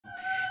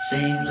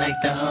Seem like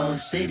the whole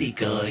city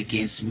go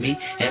against me.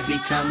 Every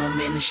time I'm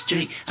in the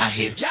street, I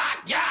hear yak,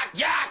 yak,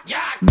 yak,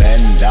 yak.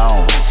 Man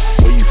down,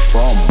 where you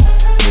from,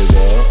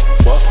 nigga?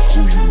 Fuck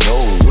who you know,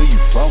 where you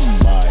from,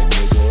 my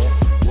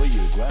nigga? Where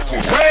you ground?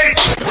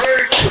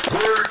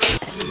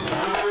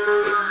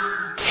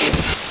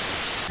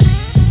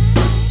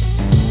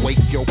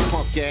 Wake your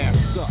punk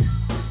ass up.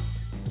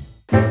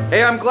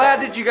 Hey, I'm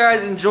glad that you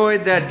guys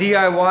enjoyed that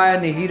DIY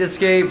on the heat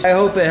escapes. I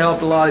hope it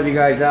helped a lot of you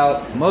guys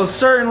out. Most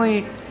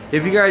certainly,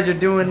 if you guys are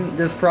doing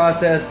this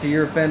process to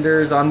your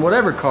fenders on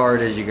whatever car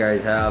it is you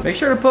guys have, make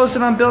sure to post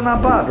it on Build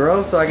Not Bought,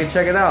 bro, so I can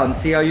check it out and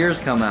see how yours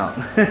come out.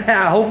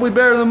 Hopefully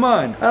better than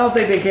mine. I don't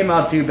think they came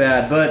out too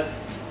bad, but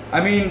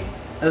I mean,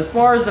 as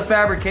far as the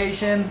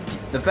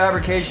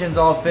fabrication's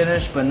all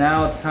finished, but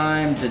now it's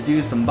time to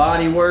do some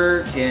body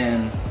work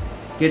and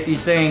get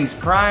these things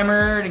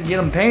primered and get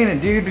them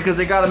painted, dude, because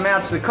they gotta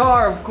match the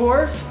car, of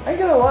course. I ain't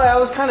gonna lie, I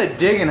was kind of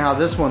digging how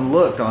this one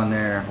looked on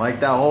there. Like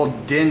that whole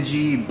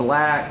dingy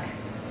black,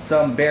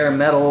 some bare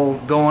metal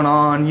going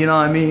on, you know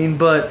what I mean?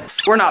 But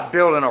we're not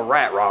building a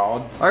rat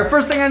rod. All right,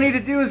 first thing I need to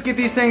do is get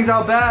these things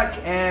out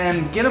back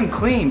and get them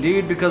clean,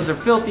 dude, because they're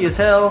filthy as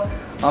hell.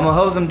 I'm gonna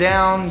hose them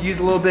down, use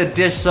a little bit of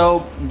dish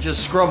soap, and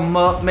just scrub them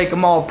up, make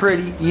them all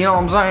pretty, you know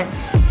what I'm saying?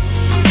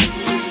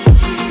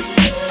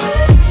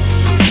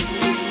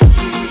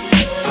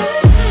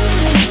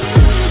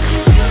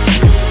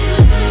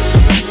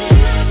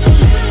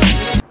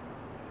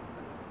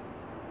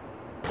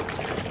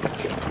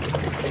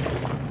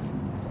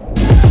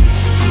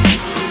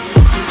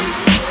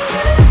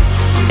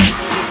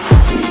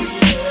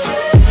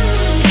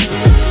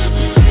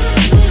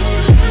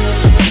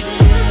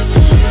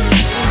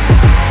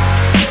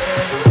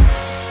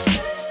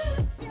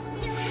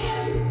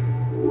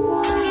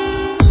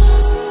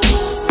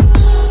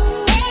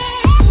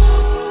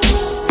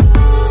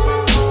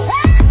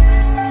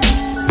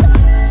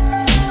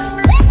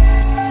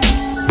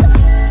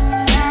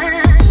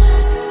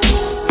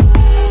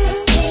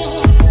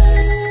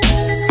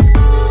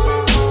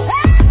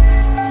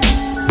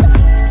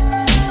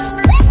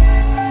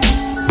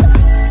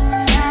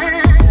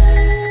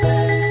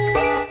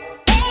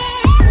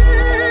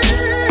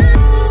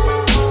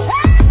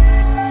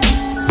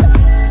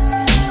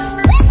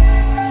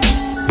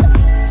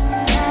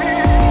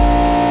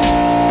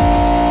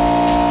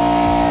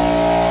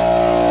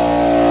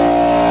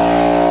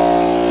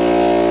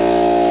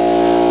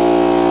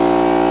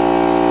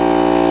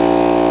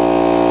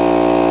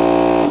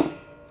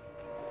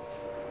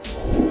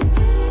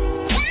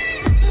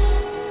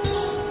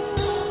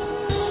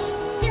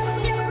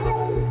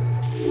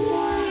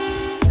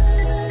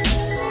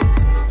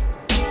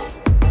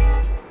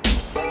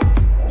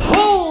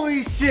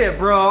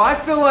 Bro, I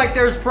feel like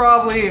there's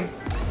probably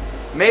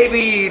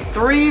maybe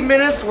 3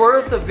 minutes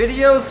worth of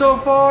video so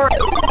far,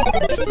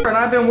 and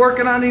I've been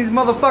working on these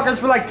motherfuckers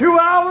for like 2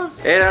 hours.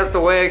 Yeah, that's the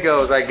way it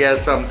goes, I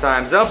guess,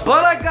 sometimes.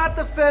 But I got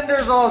the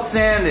fenders all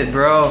sanded,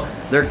 bro.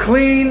 They're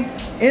clean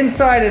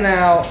inside and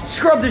out.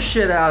 Scrubbed the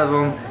shit out of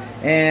them,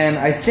 and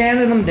I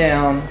sanded them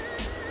down.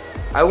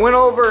 I went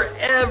over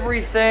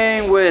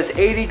everything with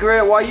 80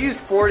 grit. Well, I used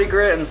 40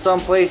 grit in some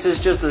places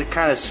just to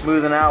kind of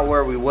smoothen out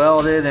where we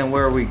welded and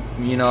where we,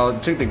 you know,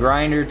 took the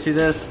grinder to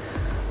this.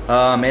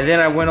 And then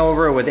I went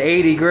over it with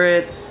 80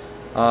 grit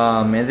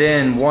and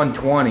then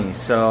 120.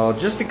 So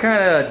just to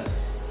kind of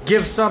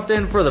give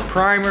something for the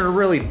primer to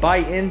really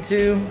bite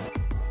into.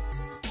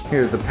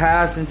 Here's the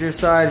passenger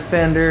side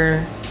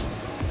fender.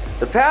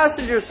 The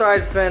passenger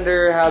side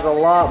fender has a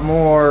lot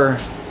more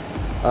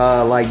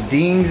like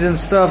dings and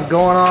stuff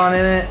going on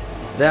in it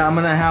that I'm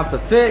gonna have to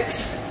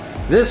fix.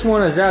 This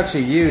one is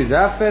actually used.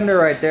 That fender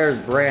right there is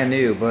brand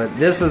new, but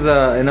this is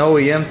an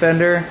OEM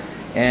fender,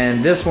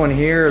 and this one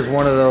here is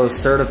one of those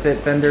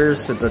Certifit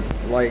fenders. It's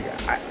like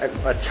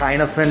a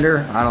China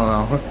fender. I don't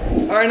know.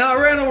 All right, now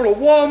I ran over to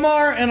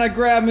Walmart and I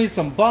grabbed me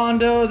some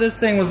Bondo. This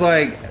thing was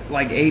like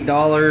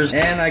 $8,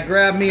 and I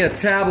grabbed me a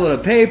tablet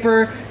of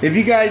paper. If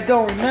you guys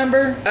don't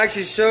remember, I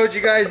actually showed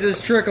you guys this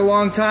trick a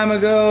long time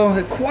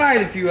ago,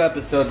 quite a few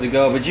episodes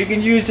ago, but you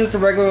can use just a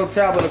regular little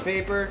tablet of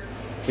paper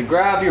to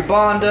grab your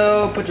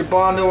Bondo, put your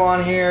Bondo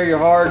on here, your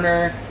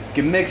hardener. You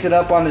can mix it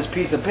up on this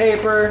piece of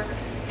paper.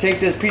 Take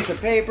this piece of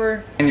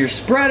paper and your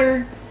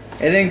spreader,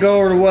 and then go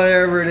over to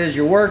whatever it is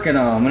you're working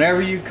on.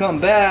 Whenever you come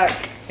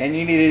back and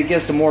you need to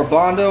get some more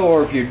Bondo,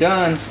 or if you're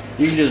done,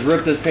 you can just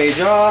rip this page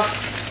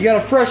off. You got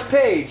a fresh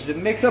page to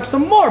mix up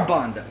some more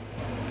Bondo.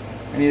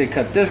 I need to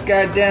cut this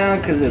guy down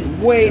because it's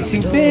way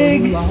too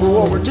big for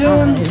what we're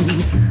doing.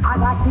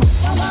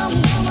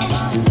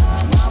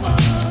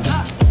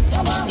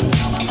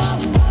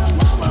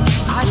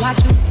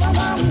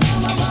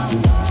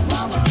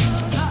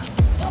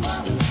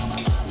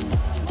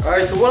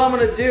 Alright, so what I'm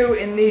gonna do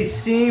in these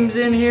seams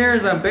in here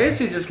is I'm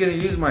basically just gonna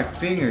use my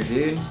finger,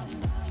 dude.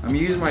 I'm gonna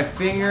use my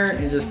finger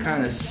and just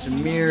kind of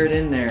smear it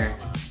in there.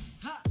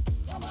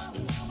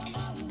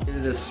 Get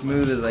it as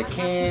smooth as I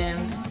can.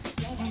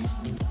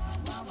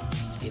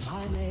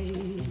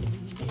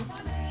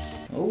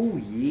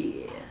 Oh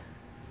yeah.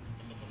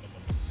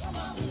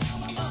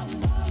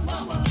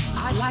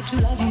 I'd like to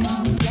love you,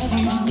 love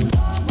you.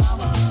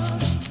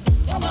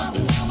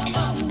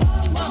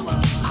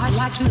 I'd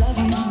like to love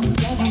you,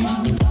 love you.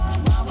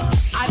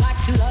 I'd like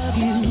to love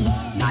you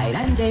night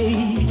and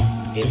day,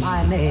 if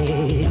I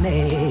may,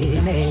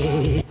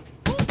 may.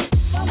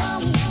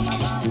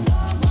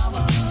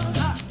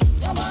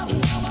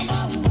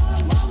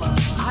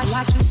 I'd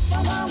like to.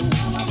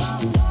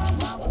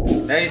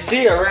 Now you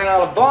see, I ran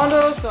out of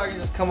Bondo, so I can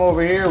just come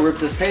over here, rip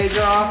this page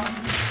off.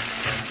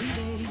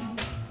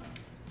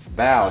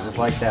 Bow, just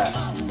like that.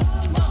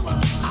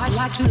 I'd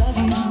like to love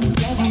you, love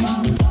you.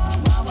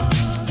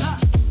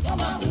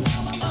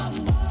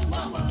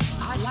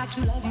 I'd like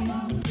to love you,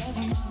 love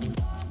you,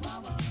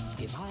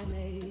 if I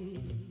may.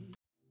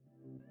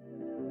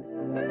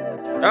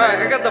 Alright,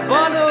 I got the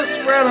Bondo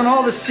spread on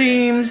all the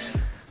seams,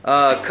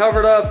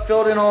 covered up,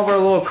 filled in all of our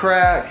little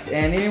cracks,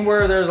 and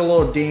anywhere there's a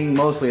little ding,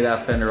 mostly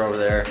that fender over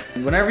there.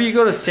 Whenever you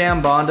go to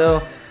sand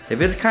Bondo,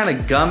 if it's kind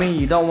of gummy,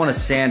 you don't want to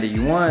sand it.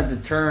 You want it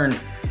to turn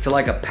to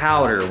like a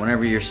powder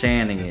whenever you're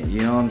sanding it,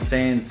 you know what I'm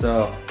saying?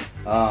 So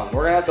we're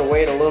gonna have to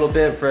wait a little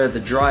bit for it to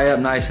dry up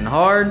nice and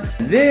hard.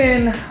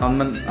 Then I'm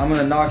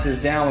gonna knock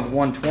this down with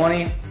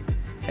 120,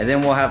 and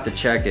then we'll have to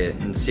check it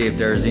and see if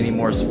there's any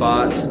more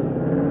spots.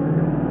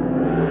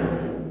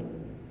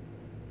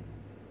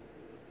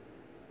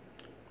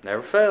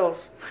 Never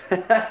fails.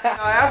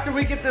 After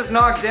we get this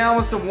knocked down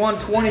with some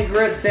 120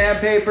 grit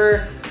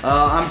sandpaper,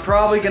 I'm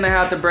probably gonna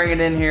have to bring it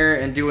in here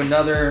and do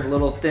another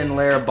little thin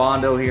layer of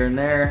Bondo here and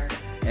there,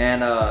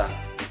 and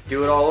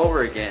do it all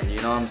over again,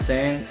 you know what I'm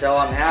saying? Until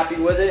I'm happy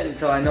with it,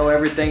 until I know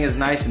everything is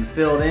nice and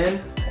filled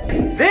in.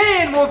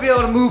 Then we'll be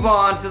able to move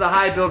on to the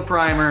high build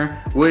primer,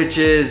 which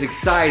is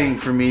exciting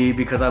for me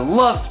because I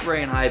love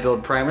spraying high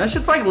build primer. That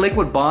shit's like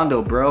liquid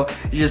Bondo, bro.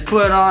 You just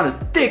put it on as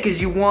thick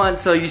as you want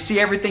so you see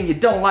everything you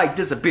don't like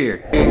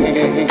disappear.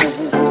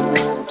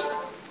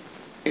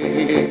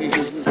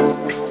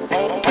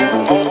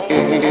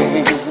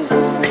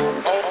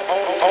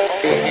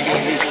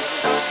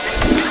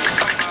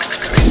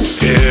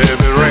 If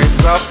it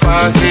rains up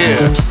out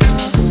here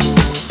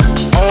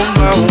on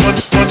my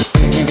one.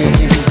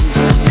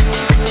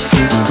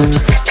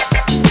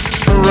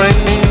 Rain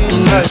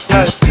like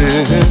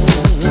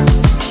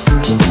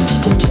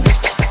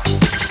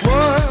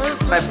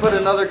I put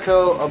another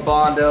coat of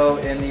Bondo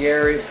in the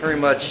area, pretty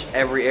much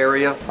every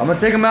area. I'm gonna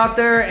take them out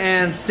there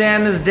and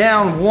sand this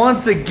down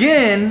once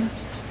again,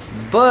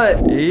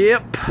 but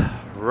yep,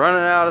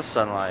 running out of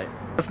sunlight.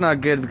 That's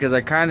not good because I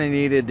kind of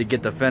needed to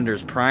get the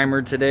Fender's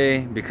primer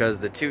today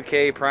because the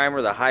 2K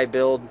primer, the high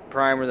build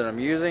primer that I'm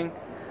using,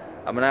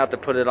 I'm gonna have to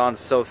put it on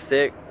so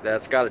thick that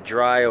it's got to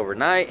dry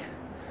overnight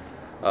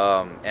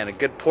and a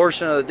good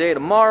portion of the day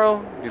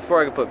tomorrow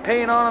before I can put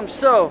paint on them.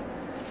 So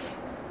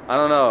I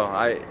don't know,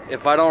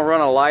 if I don't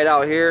run a light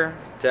out here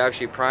to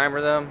actually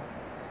primer them,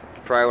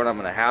 it's probably what I'm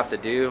gonna have to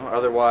do.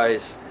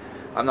 Otherwise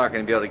I'm not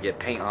gonna be able to get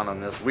paint on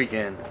them this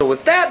weekend. So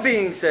with that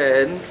being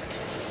said,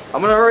 I'm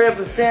gonna hurry up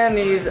and sand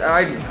these.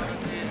 I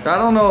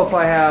don't know if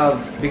I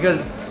have, because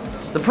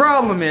the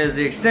problem is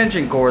the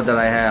extension cord that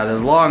I have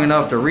is long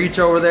enough to reach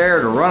over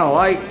there to run a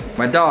light.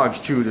 My dog's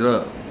chewed it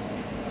up.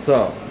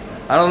 So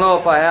I don't know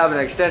if I have an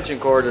extension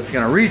cord that's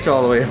gonna reach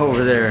all the way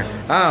over there.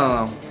 I don't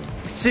know.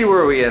 See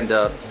where we end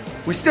up.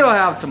 We still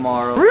have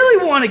tomorrow. I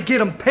really want to get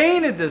them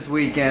painted this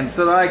weekend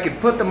so that I could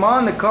put them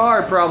on the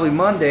car probably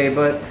Monday,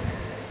 but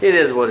it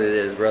is what it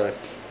is, brother.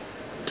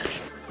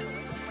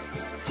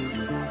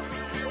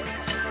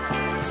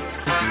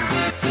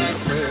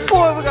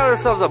 Boy, we got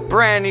ourselves a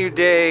brand new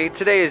day.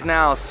 Today is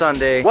now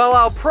Sunday. While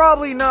I'll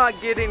probably not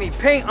get any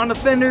paint on the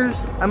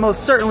fenders, I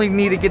most certainly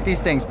need to get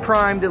these things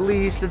primed at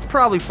least. It's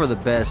probably for the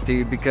best,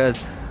 dude,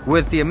 because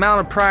with the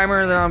amount of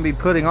primer that I'm gonna be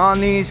putting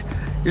on these,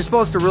 you're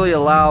supposed to really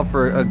allow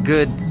for a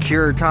good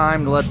cure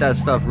time to let that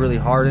stuff really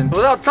harden.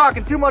 Without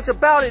talking too much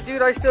about it,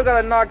 dude, I still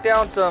gotta knock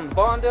down some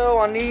Bondo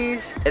on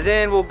these, and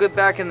then we'll get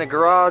back in the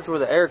garage where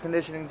the air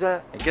conditioning's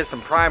at and get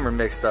some primer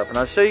mixed up, and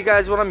I'll show you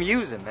guys what I'm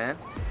using, man.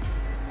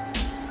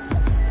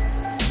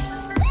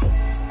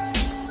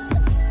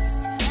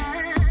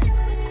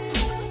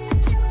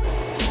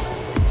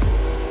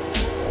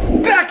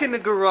 Back in the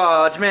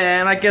garage,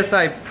 man. I guess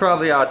I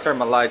probably ought to turn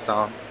my lights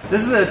on.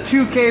 This is a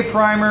 2K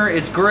primer.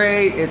 It's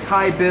great. It's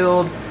high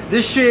build.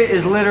 This shit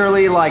is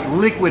literally like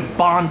liquid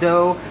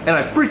Bondo, and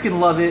I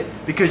freaking love it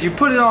because you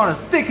put it on as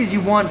thick as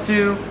you want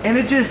to, and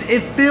it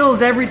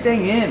fills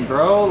everything in,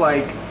 bro.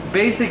 Like,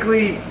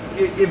 basically,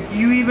 if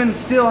you even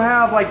still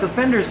have, like, the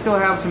fenders still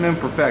have some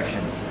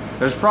imperfections.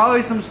 There's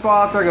probably some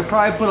spots where I could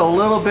probably put a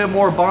little bit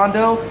more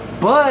Bondo,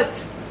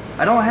 but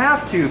I don't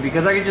have to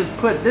because I can just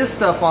put this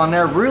stuff on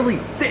there really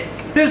thick.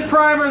 This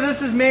primer,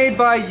 this is made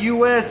by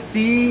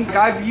USC.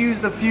 I've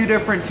used a few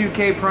different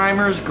 2K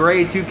primers,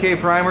 gray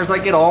 2K primers. I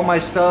get all my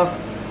stuff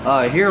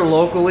here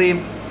locally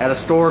at a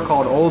store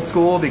called Old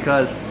School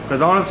because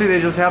honestly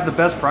they just have the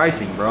best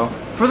pricing, bro.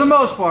 For the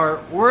most part,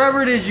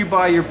 wherever it is you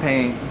buy your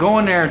paint, go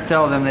in there and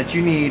tell them that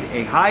you need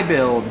a high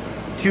build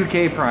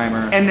 2K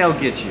primer and they'll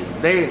get you.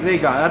 They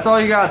got it. That's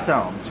all you gotta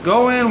tell them. Just Just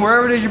go in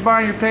wherever it is you're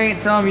buying your paint,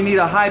 tell them you need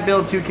a high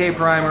build 2K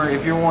primer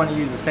if you're wanting to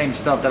use the same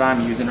stuff that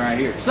I'm using right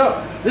here.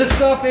 So this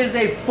stuff is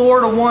a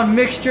 4-to-1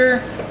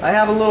 mixture. I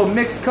have a little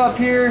mix cup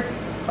here.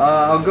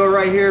 I'll go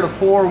right here to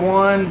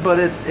 4-1, but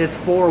it's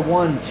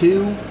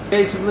 4-1-2.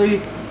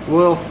 Basically,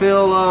 we'll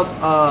fill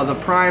up the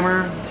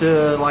primer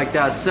to like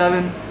that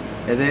 7,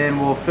 and then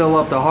we'll fill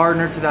up the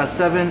hardener to that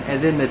 7,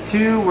 and then the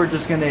 2 we're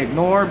just gonna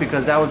ignore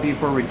because that would be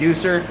for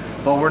reducer,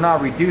 but we're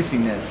not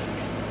reducing this.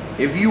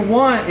 If you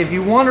want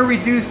to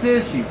reduce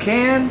this, you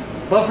can,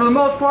 but for the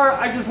most part,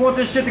 I just want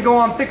this shit to go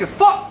on thick as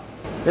fuck.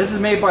 This is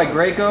made by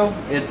Graco.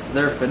 It's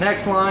their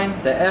Finex line,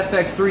 the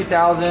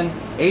FX3000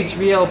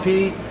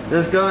 HVLP.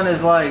 This gun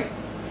is like,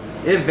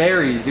 it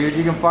varies, dude.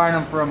 You can find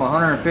them from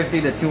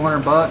 150 to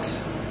 200 bucks.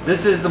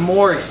 This is the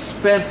more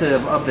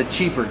expensive of the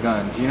cheaper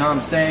guns, you know what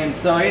I'm saying?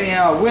 So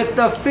anyhow, with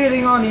the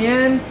fitting on the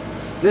end,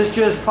 this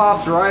just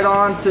pops right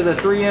on to the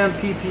 3M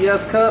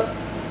PPS cup.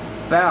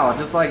 Bow,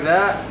 just like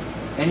that.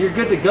 And you're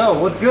good to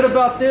go. What's good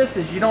about this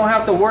is you don't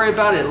have to worry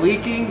about it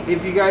leaking.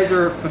 If you guys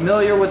are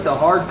familiar with the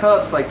hard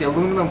cups, like the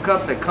aluminum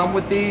cups that come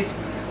with these,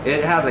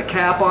 it has a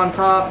cap on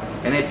top,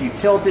 and if you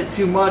tilt it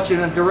too much in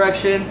a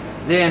direction,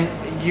 then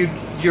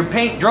your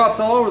paint drops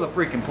all over the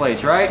freaking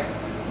place, right?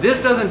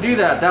 This doesn't do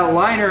that. That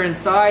liner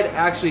inside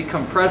actually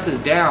compresses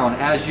down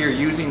as you're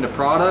using the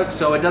product,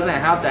 so it doesn't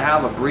have to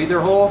have a breather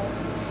hole.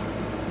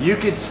 You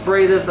could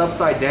spray this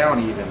upside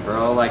down even,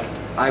 bro. Like,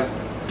 I've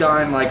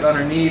done like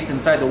underneath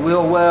inside the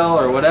wheel well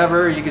or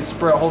whatever. You can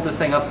hold this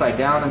thing upside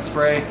down and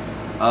spray.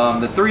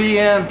 The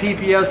 3M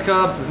PPS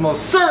cups is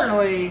most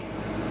certainly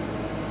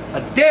a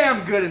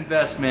damn good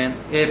investment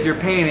if you're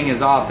painting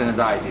as often as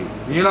I do.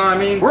 You know what I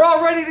mean? We're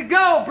all ready to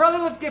go, brother.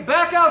 Let's get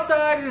back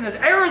outside in this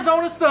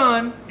Arizona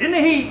sun, in the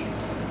heat,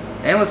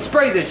 and let's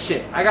spray this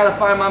shit. I gotta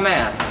find my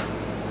mask.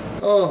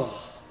 Oh,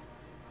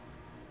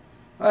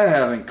 I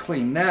haven't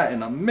cleaned that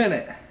in a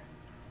minute.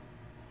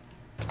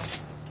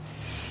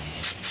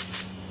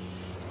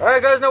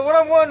 Alright guys, now what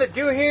I'm wanting to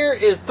do here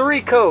is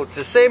 3 coats,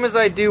 the same as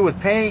I do with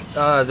paint.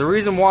 The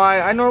reason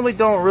why, I normally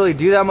don't really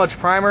do that much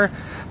primer,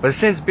 but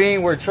since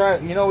we're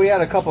trying, you know, we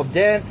had a couple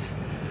dents,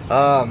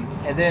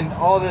 and then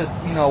all this,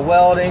 you know,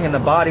 welding and the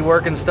body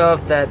work and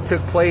stuff that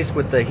took place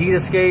with the heat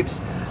escapes,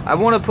 I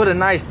want to put a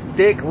nice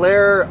thick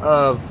layer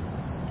of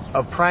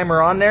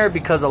primer on there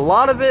because a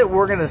lot of it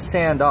we're gonna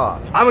sand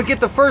off. I'm gonna get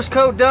the first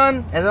coat done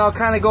and then I'll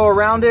kind of go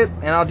around it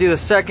and I'll do the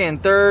second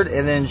and third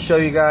and then show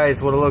you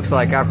guys what it looks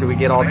like after we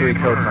get all 3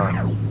 coats on.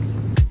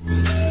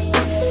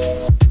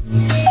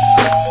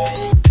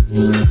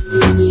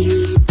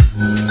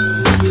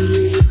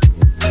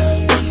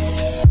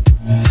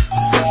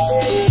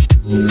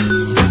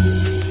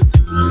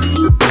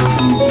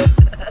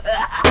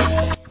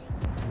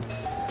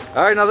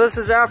 Alright, now this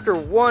is after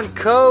 1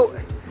 coat.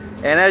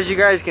 And as you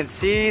guys can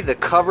see, the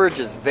coverage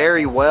is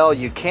very well.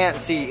 You can't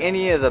see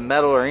any of the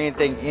metal or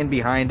anything in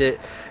behind it.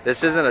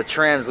 This isn't a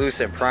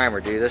translucent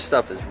primer, dude. This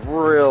stuff is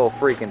real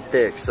freaking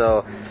thick.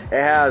 So it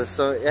has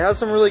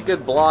some really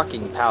good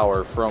blocking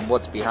power from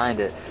what's behind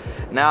it.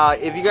 Now,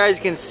 if you guys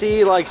can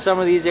see like some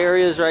of these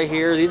areas right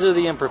here, these are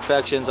the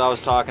imperfections I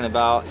was talking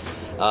about.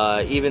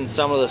 Even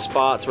some of the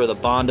spots where the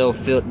Bondo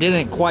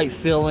didn't quite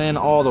fill in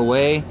all the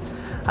way.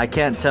 I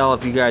can't tell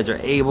if you guys are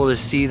able to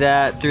see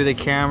that through the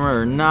camera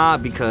or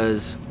not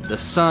because the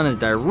sun is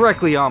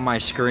directly on my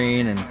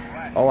screen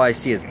and all I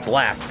see is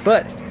black.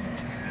 But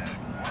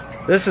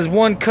this is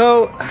 1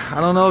 coat. I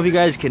don't know if you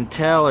guys can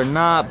tell or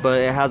not, but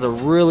it has a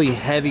really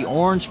heavy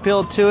orange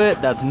peel to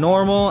it. That's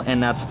normal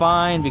and that's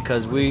fine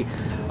because we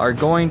are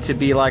going to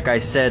be, like I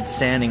said,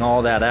 sanding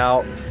all that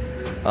out.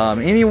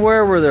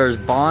 Anywhere where there's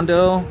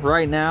Bondo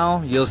right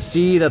now, you'll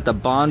see that the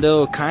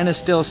Bondo kind of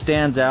still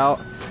stands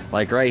out,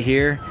 like right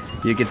here.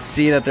 You can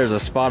see that there's a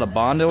spot of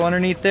Bondo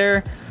underneath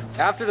there.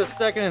 After the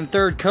second and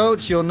third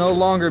coats, you'll no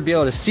longer be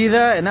able to see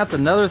that, and that's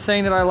another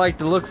thing that I like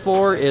to look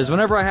for is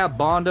whenever I have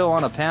Bondo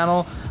on a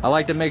panel, I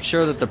like to make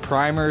sure that the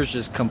primer is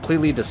just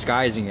completely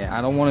disguising it.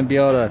 I don't want to be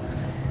able to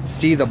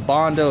see the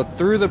Bondo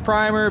through the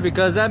primer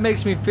because that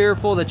makes me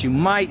fearful that you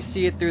might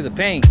see it through the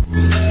paint.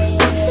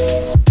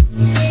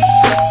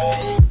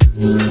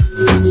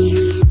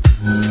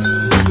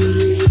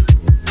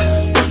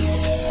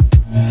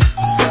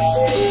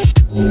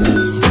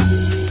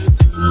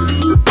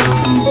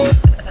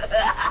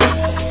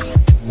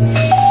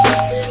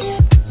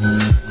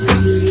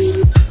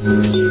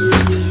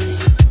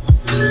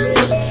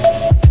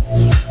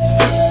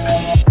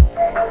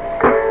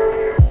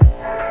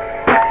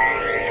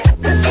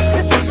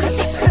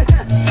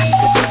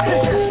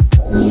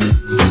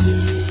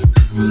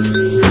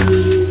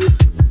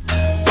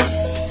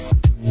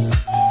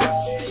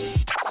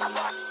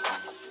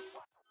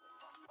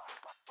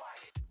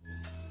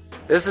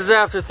 This is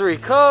after 3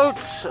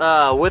 coats,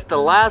 with the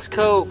last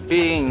coat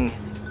being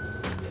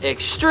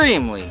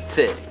extremely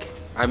thick.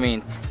 I mean,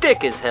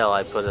 thick as hell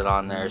I put it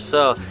on there.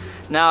 So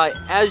now,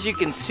 as you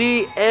can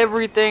see,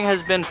 everything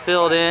has been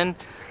filled in.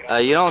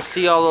 You don't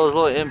see all those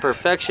little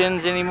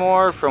imperfections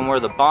anymore from where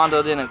the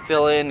Bondo didn't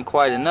fill in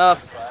quite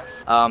enough.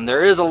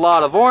 There is a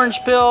lot of orange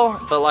peel,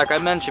 but like I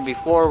mentioned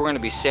before, we're gonna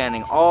be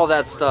sanding all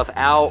that stuff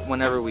out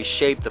whenever we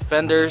shape the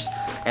fenders,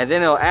 and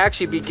then it'll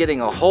actually be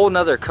getting a whole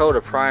nother coat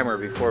of primer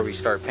before we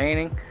start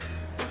painting.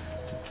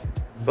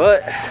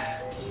 But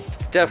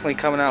it's definitely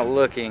coming out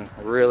looking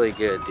really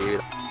good,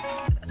 dude.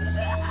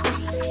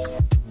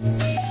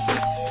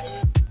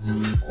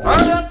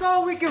 Alright, that's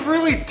all we can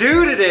really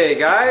do today,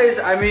 guys.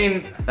 I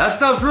mean, that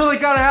stuff's really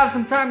gotta have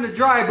some time to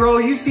dry, bro.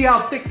 You see how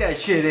thick that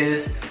shit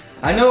is.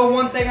 I know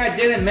one thing I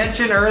didn't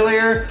mention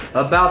earlier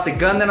about the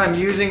gun that I'm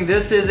using.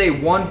 This is a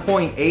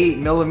 1.8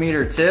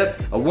 millimeter tip.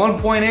 A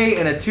 1.8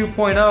 and a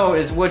 2.0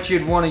 is what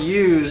you'd want to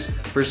use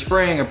for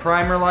spraying a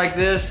primer like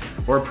this,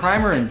 or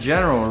primer in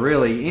general,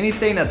 really.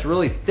 Anything that's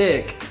really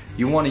thick,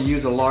 you want to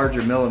use a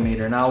larger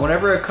millimeter. Now,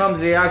 whenever it comes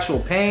to the actual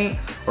paint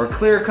or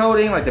clear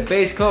coating, like the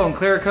base coat and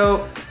clear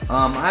coat,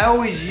 I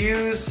always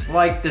use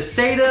like the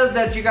Seda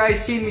that you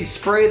guys seen me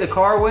spray the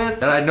car with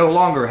that I no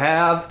longer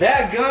have.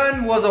 That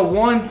gun was a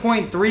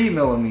 1.3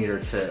 millimeter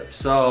tip.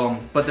 So,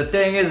 but the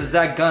thing is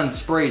that gun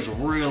sprays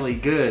really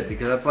good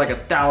because that's like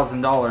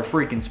 $1,000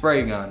 freaking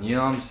spray gun. You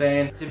know what I'm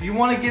saying? So if you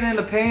want to get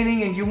into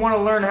painting and you want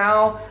to learn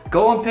how,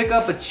 go and pick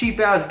up a cheap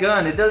ass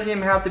gun. It doesn't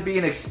even have to be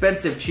an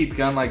expensive cheap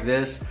gun like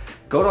this.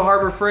 Go to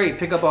Harbor Freight,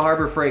 pick up a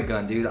Harbor Freight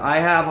gun, dude. I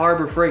have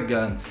Harbor Freight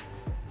guns.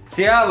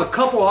 See, I have a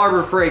couple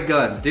Harbor Freight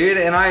guns, dude,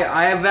 and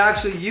I have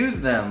actually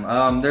used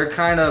them. They're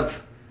kind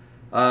of,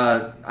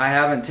 I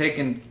haven't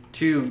taken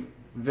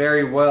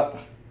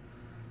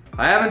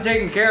I haven't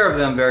taken care of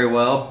them very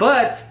well,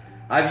 but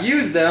I've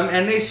used them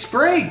and they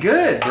spray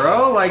good,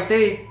 bro. Like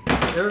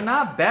they're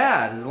not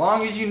bad. As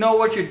long as you know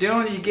what you're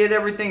doing, you get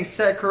everything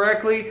set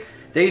correctly,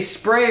 they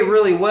spray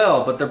really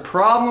well. But the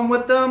problem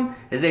with them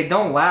is they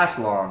don't last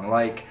long.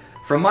 Like,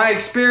 from my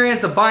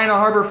experience of buying a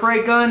Harbor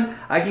Freight gun,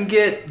 I can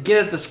get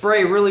it to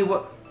spray really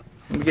well.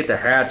 Let me get the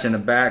hatch in the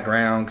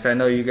background because I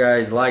know you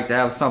guys like to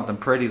have something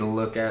pretty to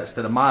look at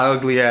instead of my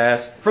ugly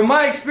ass. From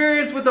my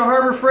experience with the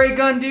Harbor Freight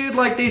gun, dude,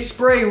 like they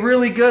spray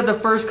really good the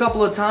first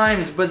couple of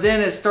times, but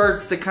then it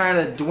starts to kind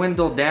of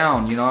dwindle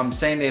down. You know what I'm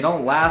saying? They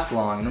don't last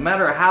long. No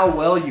matter how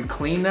well you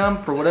clean them,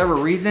 for whatever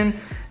reason,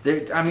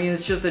 I mean,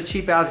 it's just a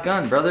cheap ass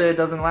gun, brother. It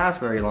doesn't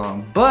last very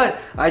long. But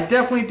I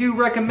definitely do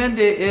recommend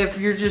it if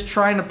you're just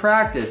trying to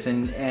practice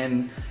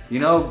and you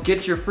know,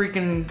 get your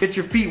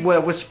feet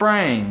wet with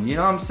spraying. You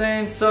know what I'm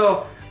saying?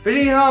 So, but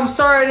anyhow, I'm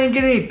sorry I didn't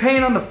get any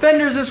paint on the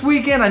fenders this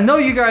weekend. I know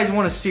you guys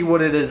want to see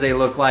what it is they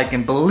look like,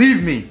 and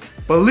believe me,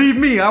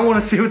 I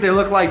want to see what they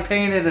look like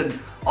painted and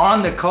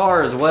on the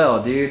car as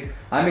well, dude.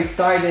 I'm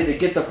excited to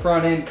get the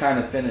front end kind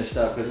of finished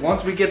up, because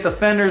once we get the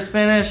fenders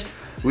finished,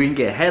 we can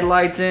get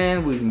headlights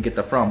in, we can get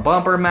the front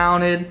bumper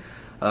mounted,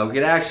 we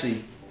can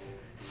actually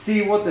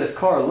see what this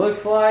car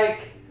looks like.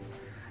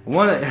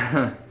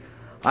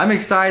 I'm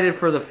excited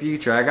for the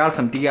future. I got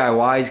some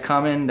DIYs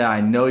coming that I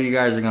know you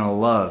guys are gonna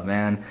love,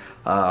 man.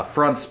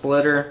 Front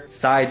splitter,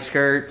 side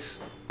skirts.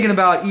 Thinking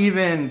about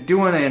even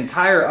doing an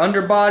entire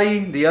underbody,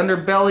 the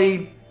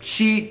underbelly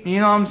sheet, you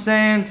know what I'm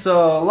saying?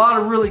 So a lot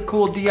of really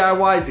cool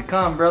DIYs to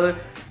come, brother.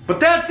 But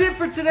that's it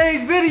for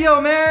today's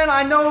video, man.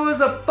 I know it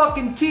was a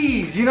fucking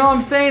tease, you know what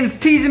I'm saying? It's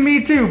teasing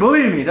me too,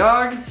 believe me,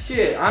 dog.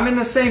 Shit, I'm in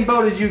the same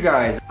boat as you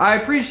guys. I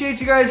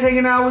appreciate you guys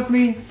hanging out with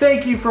me.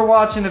 Thank you for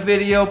watching the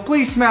video.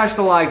 Please smash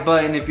the like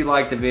button if you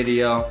liked the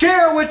video.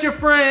 Share it with your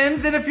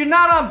friends, and if you're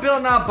not on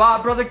Built Not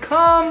Bought, brother,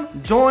 come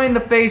join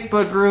the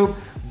Facebook group,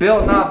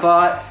 Built Not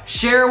Bought.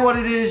 Share what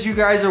it is you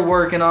guys are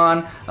working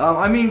on.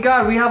 I mean,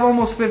 God, we have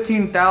almost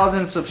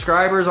 15,000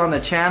 subscribers on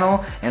the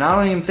channel, and I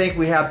don't even think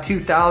we have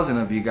 2,000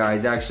 of you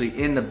guys actually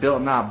in the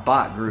Built Not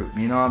Bought group.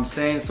 You know what I'm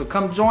saying? So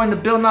come join the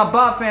Built Not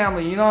Bought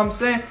family. You know what I'm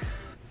saying?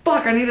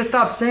 Fuck, I need to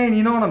stop saying,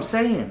 you know what I'm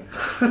saying?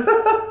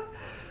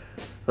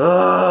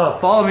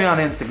 Follow me on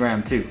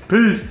Instagram too.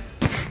 Peace.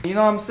 You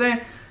know what I'm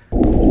saying?